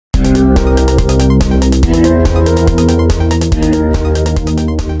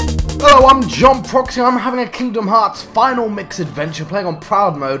John Proxy, I'm having a Kingdom Hearts final mix adventure playing on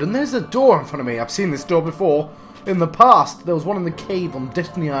proud mode, and there's a door in front of me. I've seen this door before in the past. There was one in the cave on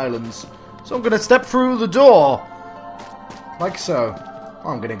Destiny Islands. So I'm going to step through the door. Like so.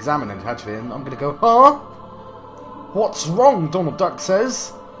 I'm going to examine it actually, and I'm going to go, huh? What's wrong? Donald Duck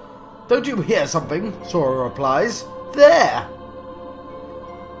says. Don't you hear something? Sora replies. There!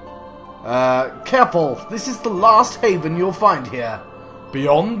 Careful. This is the last haven you'll find here.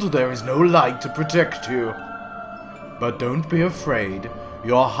 Beyond, there is no light to protect you. But don't be afraid.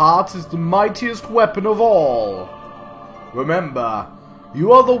 Your heart is the mightiest weapon of all. Remember,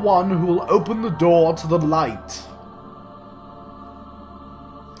 you are the one who will open the door to the light.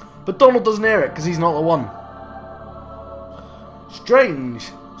 But Donald doesn't hear it because he's not the one. Strange,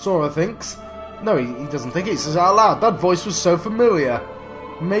 Sora thinks. No, he doesn't think it. He says out loud. That voice was so familiar.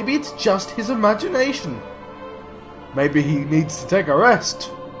 Maybe it's just his imagination. Maybe he needs to take a rest.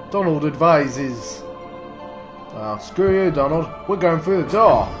 Donald advises. Oh, screw you, Donald. We're going through the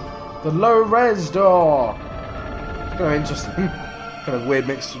door. The low-res door. Kind of interesting. Kind of weird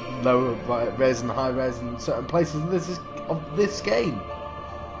mix of low-res and high-res in certain places of this game.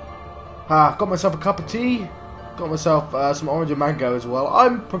 Got myself a cup of tea. Got myself some orange and mango as well.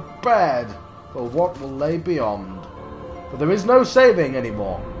 I'm prepared for what will lay beyond. But there is no saving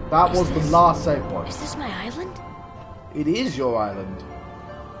anymore. That was the last save point. Is this my island? It is your island.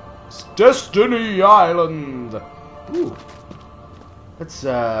 It's Destiny Island. Ooh. Let's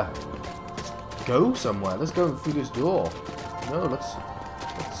go somewhere. Let's go through this door. No, let's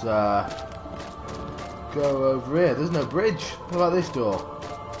go over here. There's no bridge. What about this door?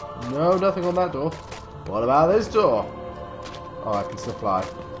 No, nothing on that door. What about this door? Oh, I can still fly.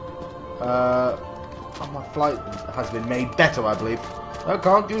 Oh, my flight has been made better, I believe. I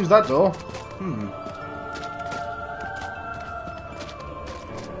can't use that door.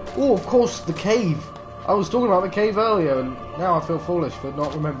 Oh, of course, the cave. I was talking about the cave earlier, and now I feel foolish for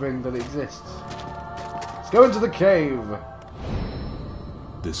not remembering that it exists. Let's go into the cave.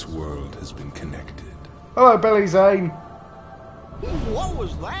 This world has been connected. Hello, Billy Zane. What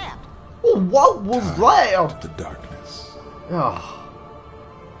was that? Oh, what was that? The darkness. Oh.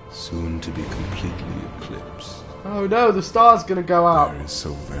 Soon to be completely eclipsed. Oh no, the star's gonna go out. There is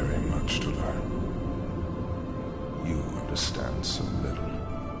so very much to learn. You understand so little.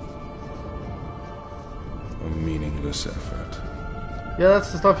 A meaningless effort. Yeah,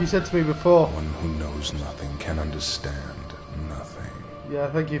 that's the stuff you said to me before. One who knows nothing can understand nothing.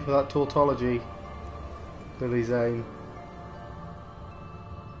 Yeah, thank you for that tautology, Billy Zane.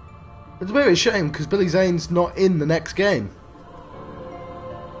 It's a bit of a shame because Billy Zane's not in the next game.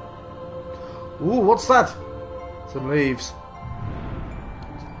 Ooh, what's that? Some leaves.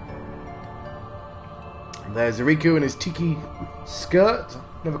 And there's Riku in his tiki skirt.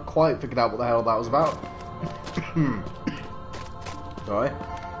 Never quite figured out what the hell that was about. Sorry.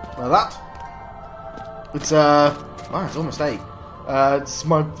 Now that. It's wow, it's almost 8. It's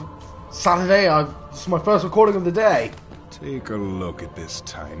my Saturday. This is my first recording of the day. Take a look at this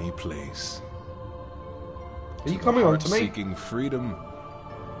tiny place. Are you coming on to me? Seeking freedom.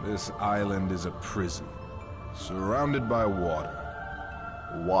 This island is a prison, surrounded by water.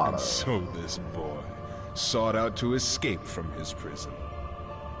 Water. And so this boy sought out to escape from his prison.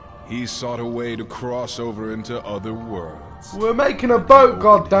 He sought a way to cross over into other worlds. We're making a boat,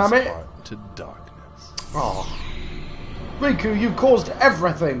 goddammit! To darkness. Oh. Riku, you caused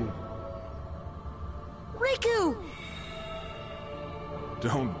everything! Riku!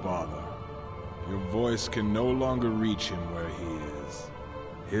 Don't bother. Your voice can no longer reach him where he is.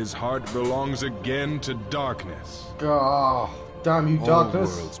 His heart belongs again to darkness. Oh, damn you,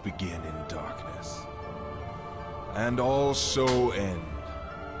 darkness. All worlds begin in darkness. And all so end.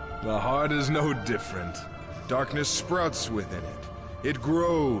 The heart is no different. Darkness sprouts within it. It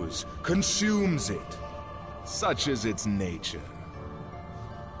grows, consumes it. Such is its nature.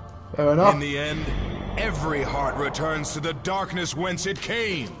 Fair enough. In the end, every heart returns to the darkness whence it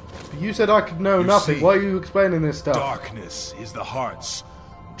came. You said I could know nothing. see, Why are you explaining this stuff? Darkness is the heart's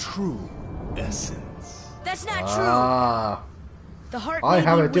true essence. That's not Ah. true. The heart I may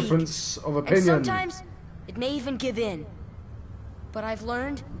have be a weak, difference of and opinion. sometimes it may even give in. But I've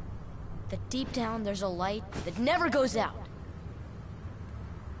learned that deep down there's a light that never goes out.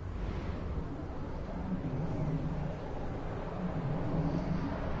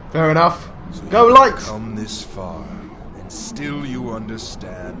 Fair enough. So Go you've light! come this far, and still you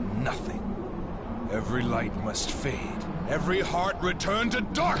understand nothing. Every light must fade. Every heart return to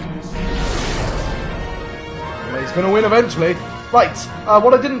darkness. Well, he's going to win eventually. Right,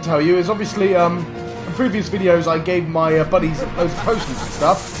 what I didn't tell you is obviously, in previous videos I gave my buddies those potions and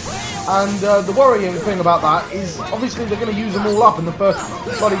stuff. And the worrying thing about that is, obviously, they're going to use them all up in the first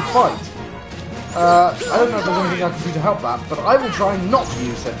bloody fight. I don't know if there's anything I can do to help that, but I will try not to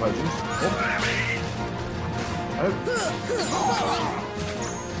use said potions. Oh.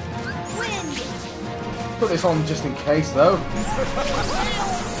 Put this on just in case, though.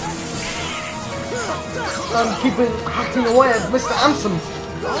 And keep hacking away at Mr. Ansum.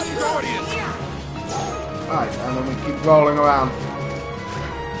 Right, and then we keep rolling around.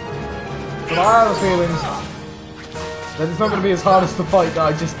 But I have a feeling that it's not going to be as hard as the fight that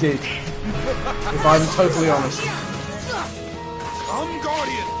I just did. If I'm totally honest.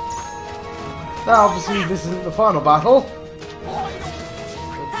 Now, obviously, this isn't the final battle.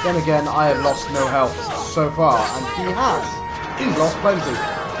 But then again, I have lost no health so far, and he has. He's lost plenty.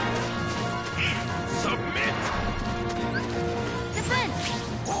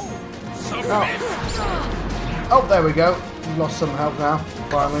 Oh, there we go. We've lost some health now,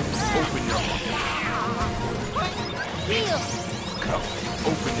 finally. Open your heart.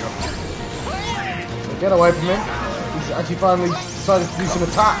 Open your heart. So get away from him. He's actually finally decided to do some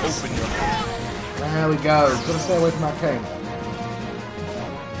attacks. Open your heart. There we go. Gotta stay away from that cave.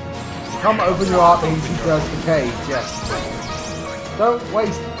 Come open your heart means he does the cage, yes. Don't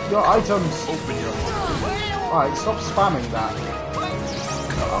waste your items. Open your heart. Alright, stop spamming that.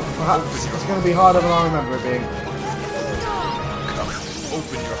 Perhaps it's going to be harder than I remember it being.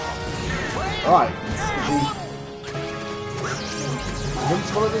 Open your heart. Alright. Is he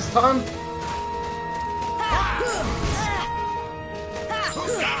invincible at this time?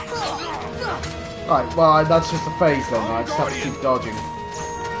 Right, well, that's just a phase then. I just have to keep dodging.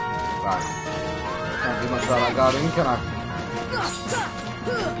 Right. Can't do much about that guardian, can I?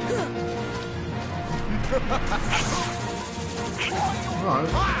 Right,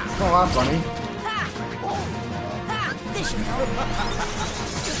 it's not that funny.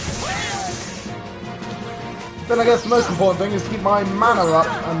 Then I guess the most important thing is to keep my mana up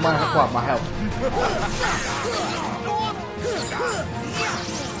and my health.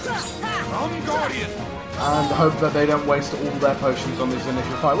 And hope that they don't waste all their potions on this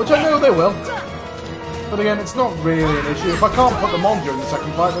initial fight, which I know they will. But again, it's not really an issue. If I can't put them on during the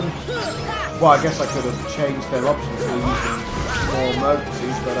second fight, then... Well, I guess I could have changed their options to using more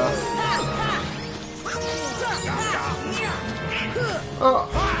emergencies, but oh,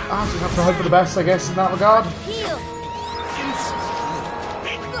 I just have to hope for the best, I guess, in that regard.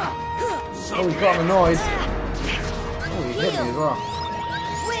 Oh, he's gotten annoyed. Oh, he hit me as well.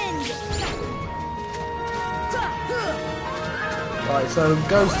 Right, so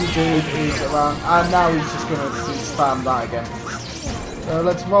Ghosty Dude is around, and now he's just going to spam that again. So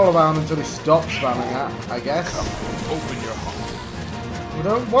let's roll around until he stops spamming that, I guess. Open your heart. I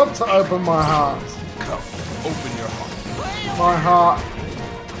don't want to open my heart. Open your heart. My heart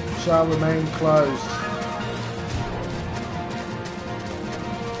shall remain closed.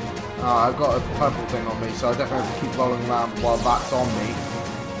 Oh, I've got a purple thing on me, so I definitely have to keep rolling around while that's on me.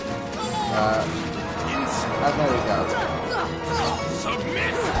 And there we go.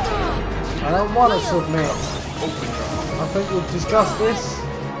 Submit. I don't want to submit. Open your heart. I think we've discussed this.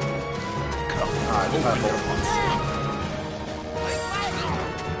 Alright, purple.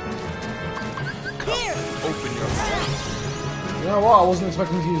 Open your heart. You know what? I wasn't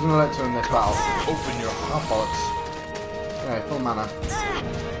expecting to use an elixir in this battle. Open your heart. Oh, bollocks. Okay, full mana.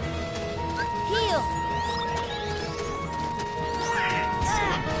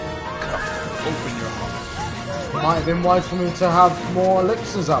 Open your heart. Might have been wise for me to have more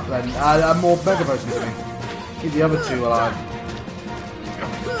elixirs up then. More mega potions, I mean. Keep the other two alive.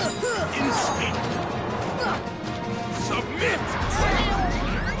 Submit.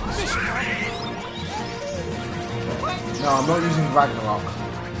 No, I'm not using Ragnarok.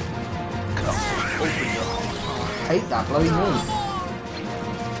 Open your heart. I hate that bloody move.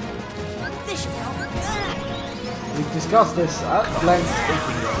 We've discussed this at length. I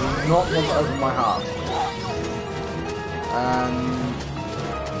do not want to open my heart.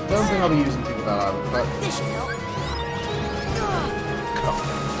 Don't think I'll be using Tinkerbell either, but...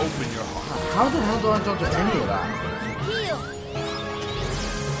 Open your heart. How the hell do I dodge any of that?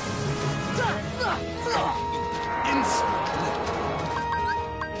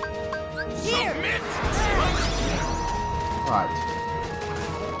 Submit. Right.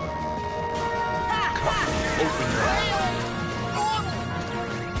 Open your heart.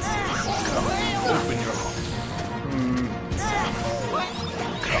 Open your heart.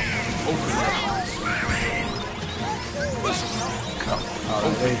 Open your heart. Oh,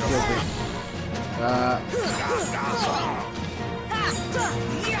 they killed me.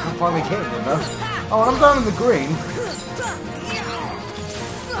 I'm finally hitting him though. Oh, and I'm down in the green.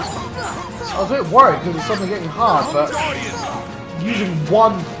 I was a bit worried because it's suddenly getting hard, but using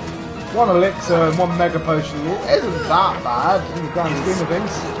one elixir and one mega potion isn't that bad in the grand scheme of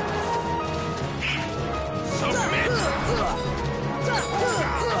things.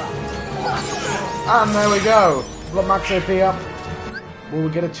 And there we go. Got max AP up. Will we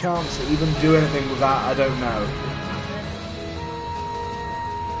get a chance to even do anything with that? I don't know.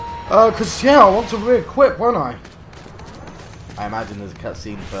 Because, yeah, I want to re-equip, won't I? I imagine there's a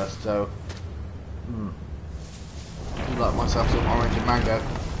cutscene first, so... Like myself some orange and mango.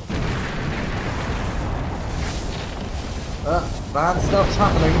 Bad stuff's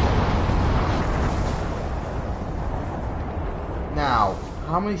happening. Now,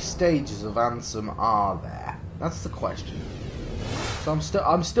 how many stages of Ansum are there? That's the question. So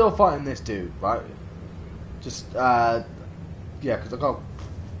I'm still fighting this dude, right? Just yeah, because I got.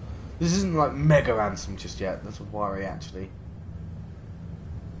 This isn't like Mega Ansum just yet. That's a worry actually.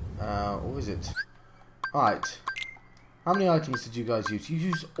 What is it? Alright. How many items did you guys use? You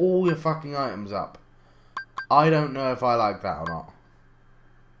used all your fucking items up. I don't know if I like that or not.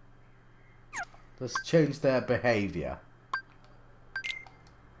 Let's change their behaviour.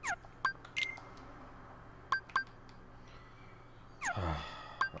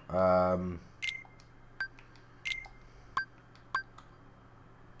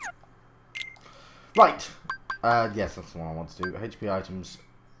 Right. Yes, that's what I want to do. HP items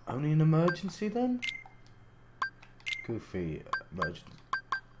only in emergency then? Goofy emergency.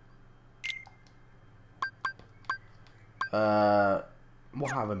 We'll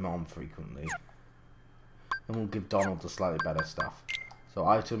have him on frequently. And we'll give Donald the slightly better stuff. So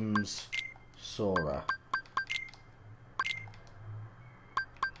items, Sora.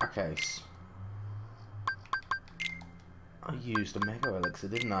 Okay. I used a Mega Elixir,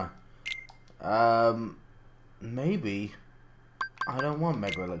 didn't I? Maybe I don't want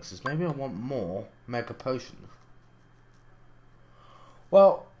Mega Elixirs. Maybe I want more Mega Potion.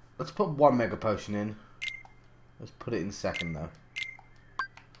 Well, let's put one Mega Potion in. Let's put it in second though.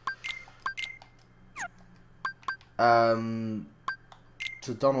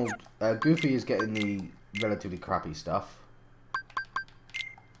 So Donald, Goofy is getting the relatively crappy stuff.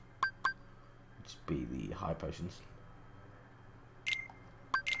 Just be the high potions.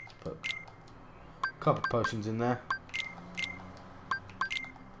 Put a couple of potions in there.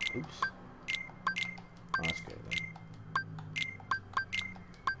 Oops. Oh, that's good then.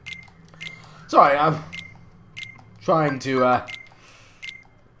 Sorry, I'm trying to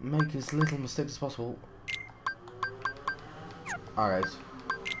make as little mistakes as possible. Alright.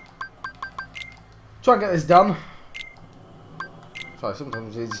 Try and get this done. Sorry,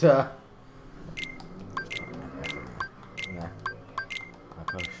 sometimes it's yeah.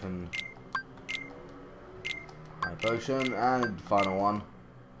 High potion, and final one.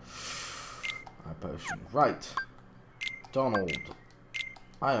 High potion. Right. Donald.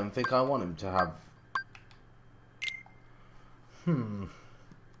 I don't think I want him to have...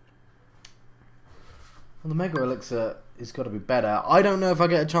 Well, the Mega Elixir is got to be better. I don't know if I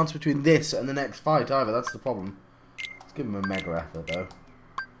get a chance between this and the next fight either. That's the problem. Let's give him a Mega Effort though.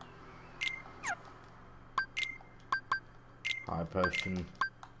 High potion.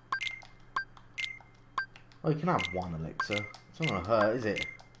 Oh, you can have one elixir. It's not gonna hurt, is it?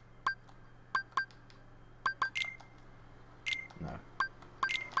 No.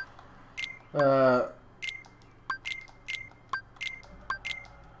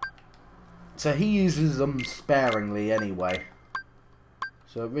 So he uses them sparingly anyway.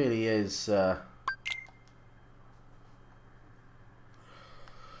 So it really is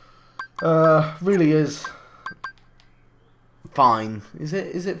fine. Is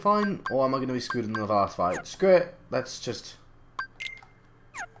it fine? Or am I going to be screwed in the last fight? Screw it. Let's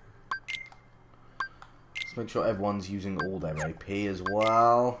make sure everyone's using all their AP as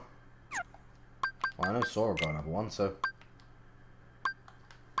well. Well, I know Sora got another one, so...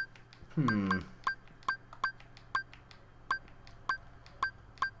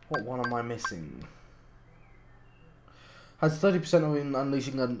 What one am I missing? Has 30% of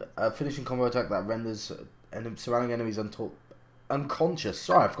unleashing a finishing combo attack that renders surrounding enemies unconscious.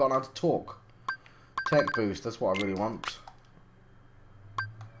 Sorry, I've forgotten how to talk. Tech boost, that's what I really want.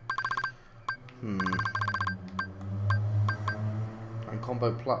 And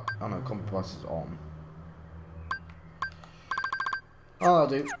combo plus... Oh no, combo plus is on. Oh,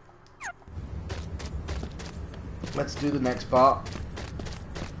 that'll do. Let's do the next part.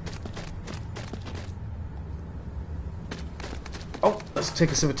 Oh, let's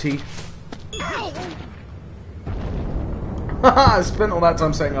take a sip of tea. I spent all that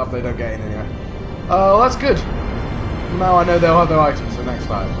time setting up, they don't get in anyway. Oh, that's good. Now I know they'll have their items for next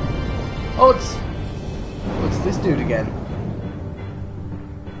time. Oh, it's this dude again.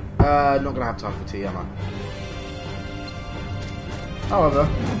 Not gonna have time for tea, am I? However,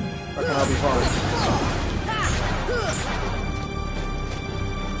 I reckon I'll be fine.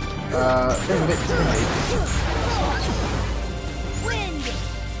 Getting a bit timid.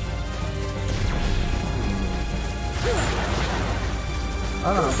 I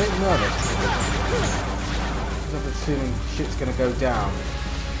don't know, I'm a bit nervous. I'm assuming shit's gonna go down.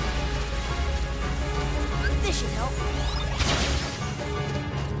 This should help.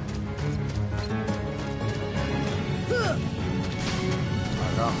 I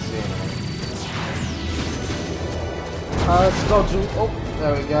can't see anything. Let's dodge. Oh,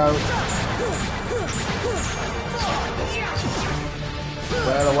 there we go.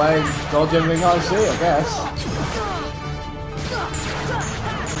 Well away, dodge everything I see, I guess.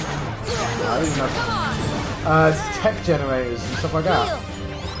 I think that's tech generators and stuff like that.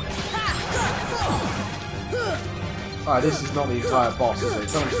 Alright, this is not the entire boss, is it?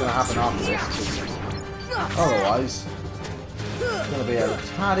 Something's going to happen after this. Otherwise, it's going to be a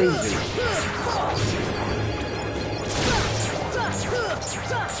tad easy.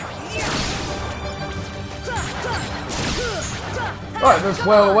 Right, let's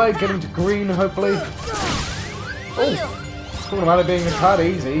whale away, get him to green, hopefully. Oh, talking about it being a tad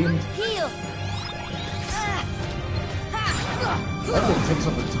easy. That thing takes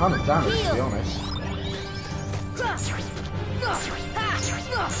off a ton of damage, to be honest.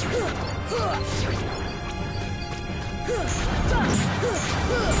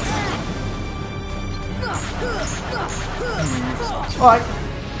 Right.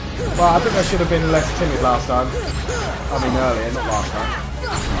 Well, I think I should have been less timid last time. I mean earlier, not last time.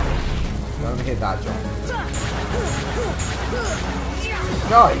 Don't hit that, John.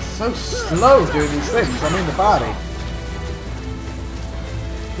 God, he's so slow doing these things. I mean the baddie.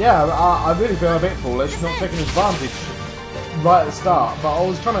 Yeah, I really feel a bit foolish not taking advantage right at the start, but I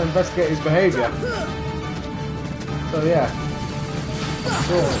was trying to investigate his behaviour. So yeah, I'm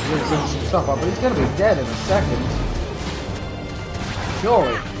sure he's doing some stuff up, but he's going to be dead in a second.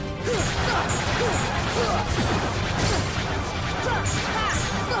 Surely.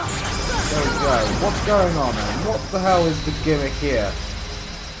 There we go. What's going on then? What the hell is the gimmick here?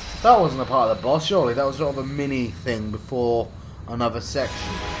 That wasn't a part of the boss, surely. That was sort of a mini thing before another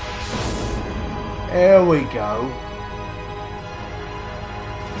section. Here we go.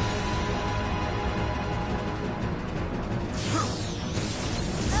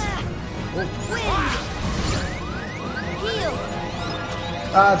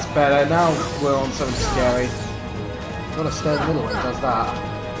 That's better. Now we're on something scary. Gotta stay in the middle when it does that.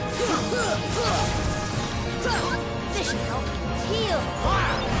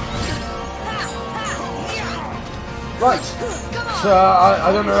 Right. So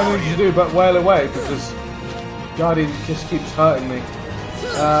I don't know anything to do but wail away because Guardian just keeps hurting me.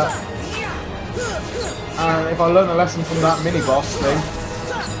 And if I learn a lesson from that mini boss thing,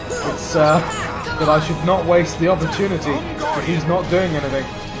 it's that I should not waste the opportunity if he's not doing anything.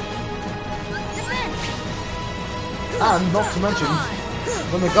 And not to mention,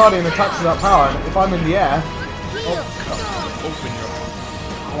 when the Guardian attacks with that power, if I'm in the air, oh,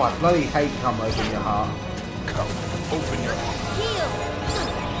 I bloody hate come open your heart. Come, open your heart.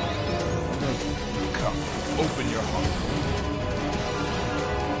 Come, open your heart.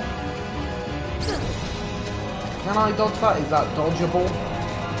 Can I dodge that? Is that dodgeable?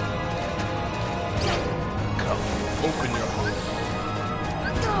 Come, open your heart.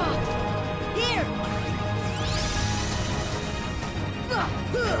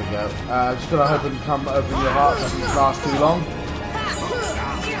 There we go. Just gotta hope and come open your heart doesn't last too long.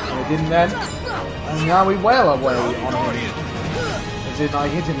 And it didn't then. And now we wail away on him. As in, I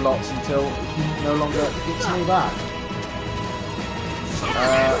hit him lots until he no longer hits me back.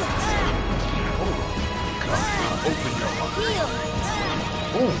 Open your heart.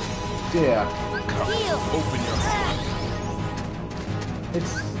 Oh, dear. Come, open your heart.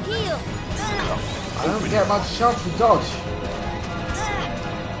 It's... Come, I don't get much chance to dodge.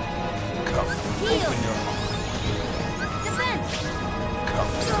 come, open your heart. Come,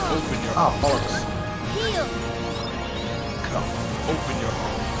 open your heart. Ah, bollocks. Come, open your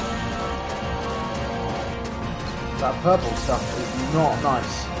heart. That purple stuff is not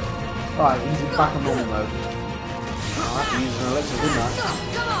nice. Right, he's in back on normal mode. I have to use an elixir, didn't I?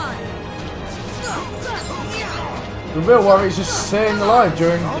 The real worry is just staying alive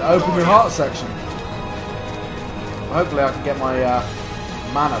during the open your heart section. Hopefully I can get my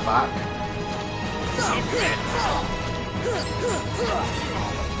mana back.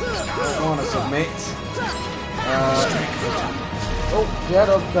 I don't want to submit. Oh, get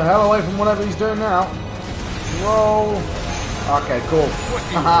the hell away from whatever he's doing now. Roll. Okay, cool.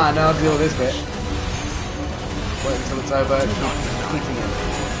 Haha, now I'll deal with this bit. Wait until it's over. Keep eating it.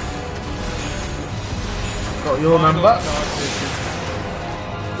 Got your number.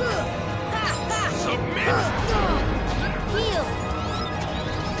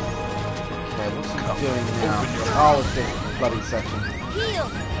 Okay, what's he doing now? Oh, it's this bloody section.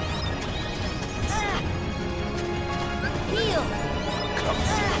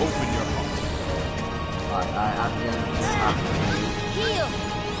 Open your heart. Alright, I'm going to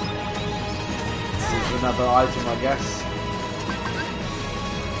This is another item, I guess.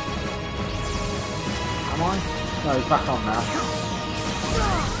 Am I? No, he's back on now.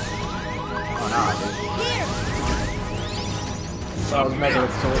 Oh, no, I did. That was mega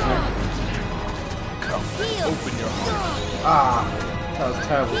extraordinary. Come, open your heart. Ah, that was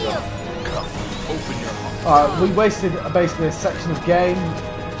terrible. Come, open your heart. Alright, we wasted basically a section of game.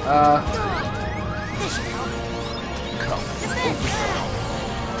 Come, open your heart.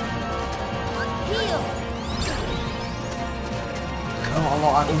 Not a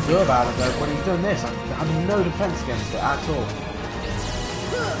lot I can do about it though. When he's doing this, I have no defense against it at all.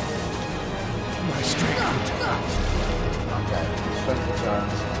 My strength returns. Okay, strength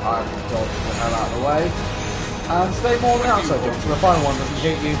returns. I have to dodge the hell out of the way. And stay more on the outside jump so the final one doesn't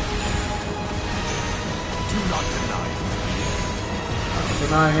hit you. Do not deny. I'm not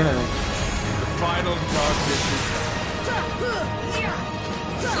denying anything. The final darkness is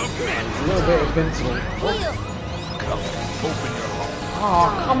submit. A little bit invincible. Come, open your heart.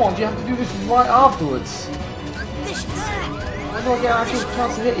 Oh, come on, do you have to do this right afterwards? When do I get an actual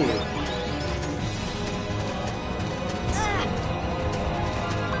chance to hit you?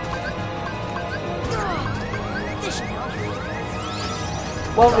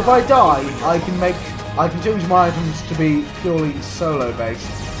 Well, if I die, I can change my items to be purely solo based.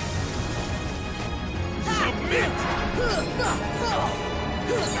 Submit.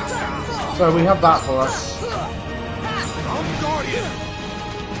 So we have that for us. Come, Guardian.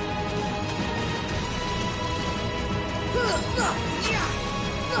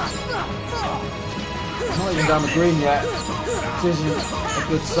 I'm not even down the green yet, which isn't a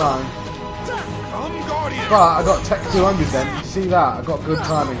good sign. Come, Guardian. But I got Tech 200 then, you see that? I got good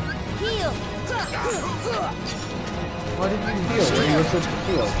timing. Why didn't you heal when you were supposed to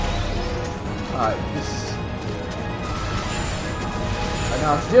heal? Alright, this is... I know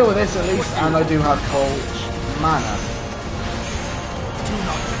how to deal with this at least, and I do have full mana. Do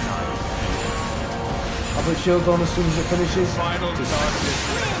not deny. I'll put shields on as soon as it finishes. Final darkness.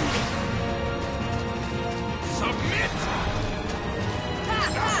 Submit.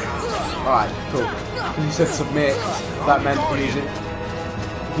 Alright, cool. When you said submit, that meant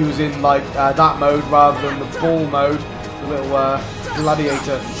he was in like that mode rather than the ball mode, the little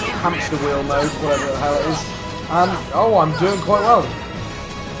gladiator hamster wheel mode, whatever the hell it is. And oh, I'm doing quite well.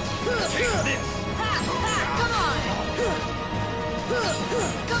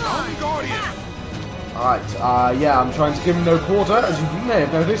 Come, Guardian. Alright, yeah, I'm trying to give him no quarter, as you may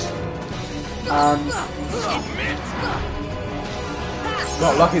have noticed. And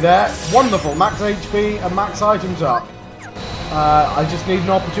got lucky there. Wonderful, max HP and max items up. I just need an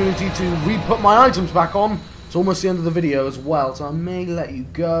opportunity to re-put my items back on. It's almost the end of the video as well, so I may let you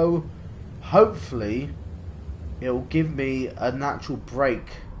go. Hopefully, it'll give me a natural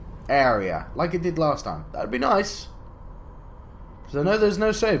break area, like it did last time. That'd be nice. Because I know there's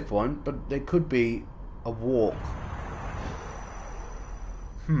no save point, but there could be a walk.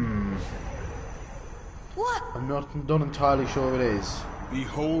 What? I'm not entirely sure it is.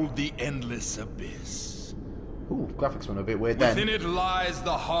 Behold the endless abyss. Ooh, graphics went a bit weird Within then. it lies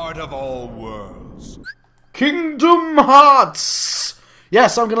the heart of all worlds. Kingdom Hearts!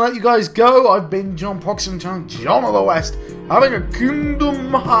 Yes, I'm going to let you guys go. I've been John Proxon, John of the West, having a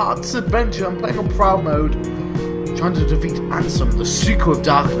Kingdom Hearts adventure. I'm playing on Proud Mode, trying to defeat Ansum, the Seeker of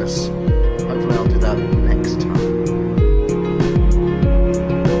Darkness. Hopefully I'll do that